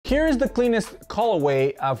Here is the cleanest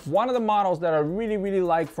colorway of one of the models that I really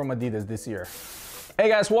like from Adidas this year. Hey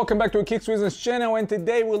guys, welcome back to our Kicks Wizards channel, and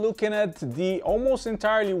today we're looking at the almost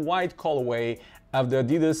entirely white colorway of the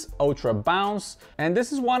Adidas Ultrabounce. And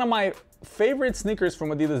this is one of my favorite sneakers from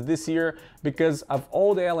Adidas this year because of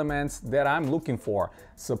all the elements that I'm looking for.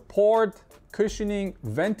 Support, cushioning,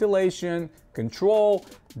 ventilation, control.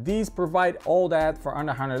 These provide all that for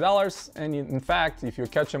under $100. And in fact, if you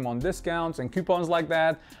catch them on discounts and coupons like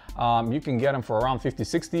that, you can get them for around $50,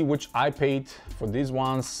 $60, which I paid for these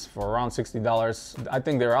ones for around $60. I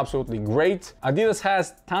think they're absolutely great. Adidas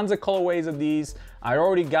has tons of colorways of these. I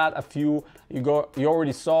already got a few. You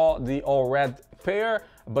already saw the all red pair,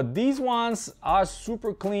 but these ones are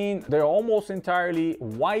super clean. They're almost entirely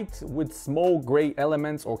white with small gray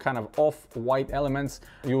elements or kind of off-white elements.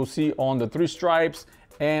 You'll see on the 3 stripes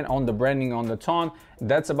and on the branding on the tongue.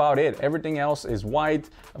 That's about it. Everything else is white.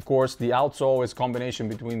 Of course, the outsole is a combination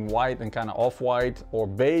between white and kind of off-white or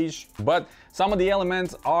beige, but some of the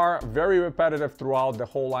elements are very repetitive throughout the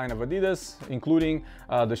whole line of Adidas, including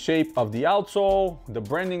the shape of the outsole, the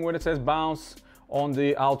branding where it says Bounce on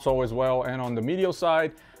the outsole as well, and on the medial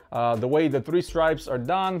side, the way the 3 stripes are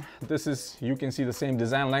done. This is, you can see the same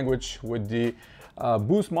design language with the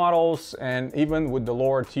Boost models and even with the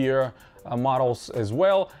lower tier models as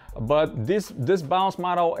well. But this Bounce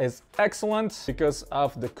model is excellent because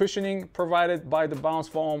of the cushioning provided by the Bounce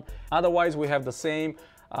foam. Otherwise, we have the same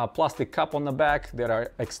plastic cup on the back that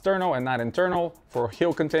are external and not internal for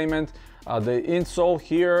heel containment. The insole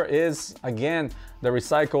here is, again, the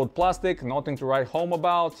recycled plastic, nothing to write home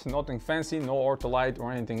about, nothing fancy, no Ortholite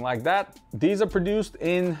or anything like that. These are produced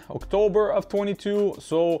in October of 22,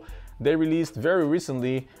 so they released very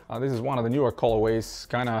recently. This is one of the newer colorways,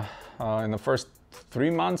 kind of in the first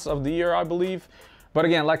 3 months of the year, I believe. But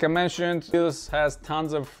again, like I mentioned, this has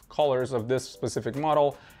tons of colors of this specific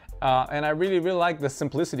model. And I really like the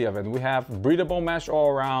simplicity of it. We have breathable mesh all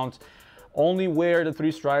around. Only wear the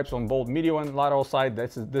 3 stripes on both medial and lateral side.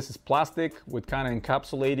 This is plastic with kind of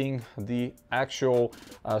encapsulating the actual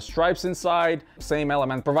stripes inside. Same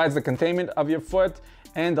element provides the containment of your foot,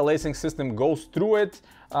 and the lacing system goes through it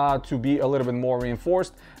to be a little bit more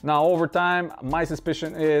reinforced. Now, over time, my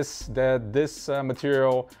suspicion is that this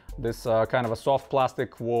material, this kind of a soft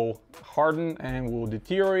plastic, will harden and will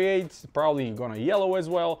deteriorate. It's probably gonna yellow as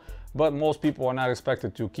well, but most people are not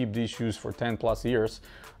expected to keep these shoes for 10+ years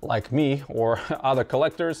like me or other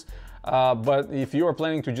collectors. But if you are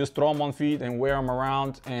planning to just throw them on feet and wear them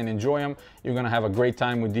around and enjoy them, you're gonna have a great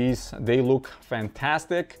time with these. They look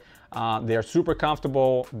fantastic. They're super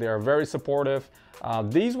comfortable. They're very supportive.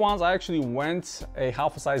 These ones I actually went a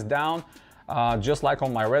half a size down, just like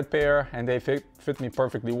on my red pair, and they fit me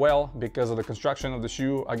perfectly well because of the construction of the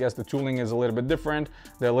shoe. I guess the tooling is a little bit different.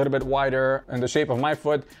 They're a little bit wider and the shape of my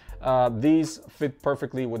foot. These fit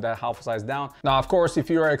perfectly with that half a size down. Now, of course,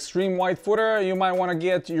 if you're an extreme wide footer, you might want to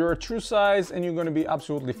get your true size and you're going to be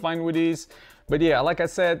absolutely fine with these. But yeah, like I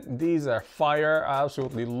said, these are fire. I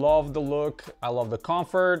absolutely love the look. I love the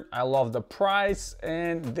comfort. I love the price,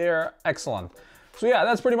 and they're excellent. So yeah,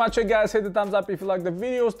 that's pretty much it, guys. Hit the thumbs up if you like the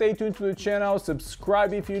video. Stay tuned to the channel.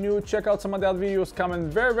 Subscribe if you're new. Check out some of the other videos coming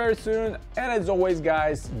very soon. And as always,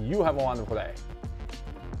 guys, you have a wonderful day.